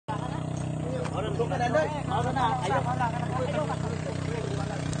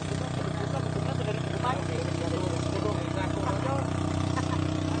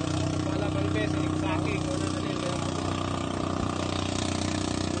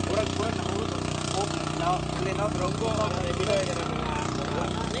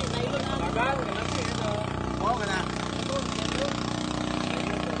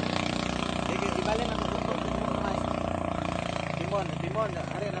Timon,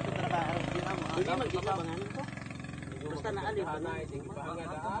 ari lapit na ba? Hindi magdibangan ko. Basta na alin.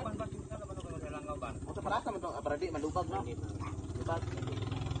 Ito para sa man tong para di malubag no. Lubag.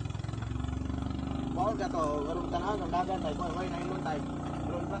 Mao ka to, garong tanaw ng dagat tay, boy, nailon tay.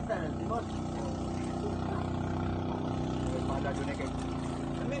 Drone master, Timon. Pada jud kay.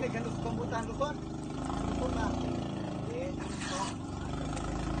 Kami nagkandos pambutan luton. Luton na.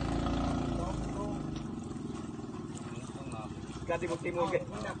 Kati mo timog.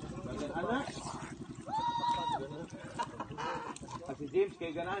 Ano? Si James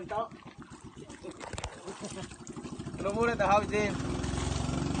kay ganahan tao. Ano muna ta how James?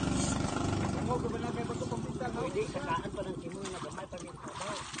 Mo ko bala kay bago pampitan no. Hindi sakaan pa ng timon na gamay pa min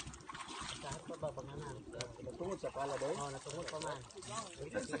trabaho. Sakaan pa ba banganan? Tungod sa pala doy. Oh, natungod pa man.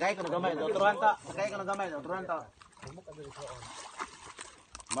 Sakay ko na gamay, turuan ta. Sakay ko na gamay, turuan ta. Mo ka dili soon.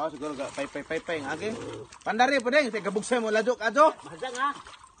 Mao siguro ga pay agi. Pandari pa ding gabugsay mo ladok adto. Mahadang ha.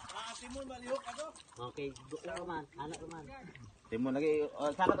 Timon malihok ato. Okay, duko pa man, anak pa man. Timon lagi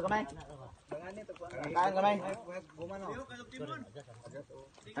sana to gamay. Bangani to kuan. Sakaan gamay. Gumano.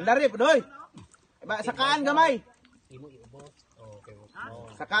 Andari pa doy. Ba sakaan gamay. Imo iubos. Okay.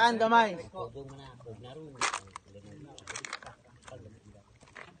 Sakaan gamay. Kodong man na, og naron.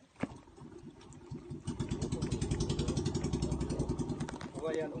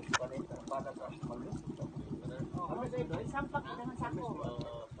 Buwayan og panita para sa malus. Sampak dengan sako.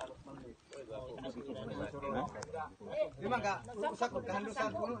 Di man ka usak og kandusan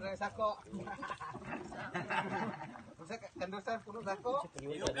puno ng sako. Usak kandusan puno sako.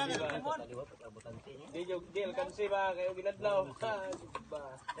 Di jog deal kan si ba kayo ginadlaw.